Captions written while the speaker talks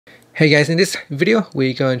Hey guys, in this video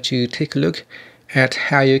we're going to take a look at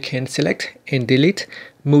how you can select and delete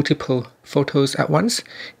multiple photos at once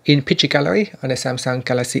in Picture Gallery on the Samsung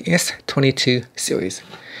Galaxy S22 series.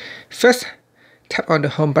 First, tap on the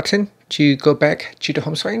home button to go back to the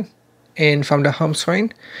home screen, and from the home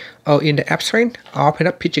screen or in the app screen, open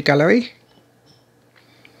up Picture Gallery.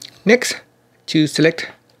 Next, to select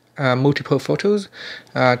multiple photos,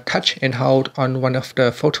 touch and hold on one of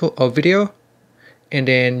the photo or video, and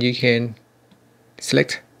then you can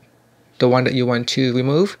select the one that you want to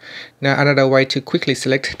remove. Now another way to quickly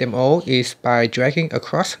select them all is by dragging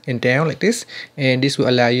across and down like this, and this will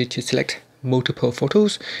allow you to select multiple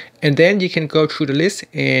photos, and then you can go through the list,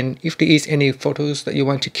 and if there is any photos that you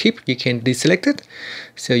want to keep, you can deselect it.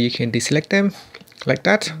 So you can deselect them like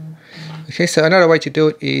that. Okay, so another way to do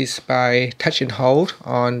it is by touch and hold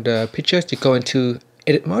on the pictures to go into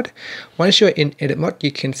edit mode. Once you're in edit mode,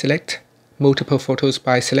 you can select multiple photos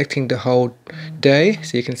by selecting the whole day.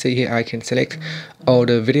 So you can see here I can select all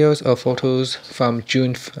the videos or photos from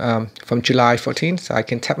July 14th. So I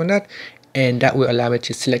can tap on that, and that will allow me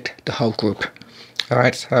to select the whole group.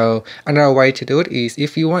 Alright, so another way to do it is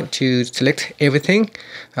if you want to select everything,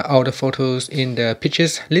 all the photos in the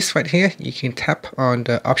pictures list right here, you can tap on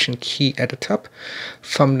the option key at the top.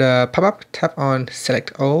 From the pop-up, tap on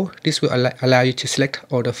select all. This will allow you to select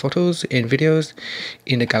all the photos and videos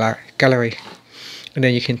in the gallery. And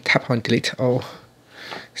then you can tap on delete all.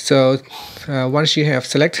 So once you have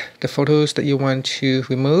select the photos that you want to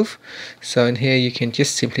remove, so in here you can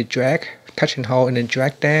just simply drag, touch and hold, and then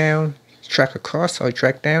drag down, drag across or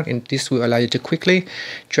drag down, and this will allow you to quickly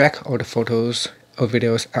drag all the photos or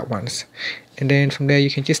videos at once. And then from there you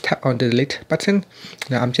can just tap on the delete button.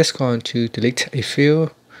 Now I'm just going to delete a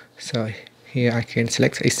few, so here I can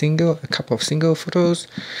select a couple of single photos,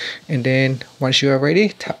 and then once you are ready,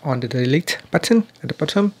 tap on the delete button at the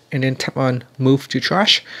bottom, and then tap on move to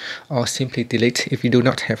trash, or simply delete if you do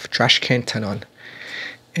not have trash can turned on.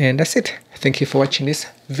 And that's it. Thank you for watching this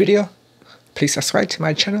video. Please subscribe to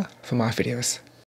my channel for more videos.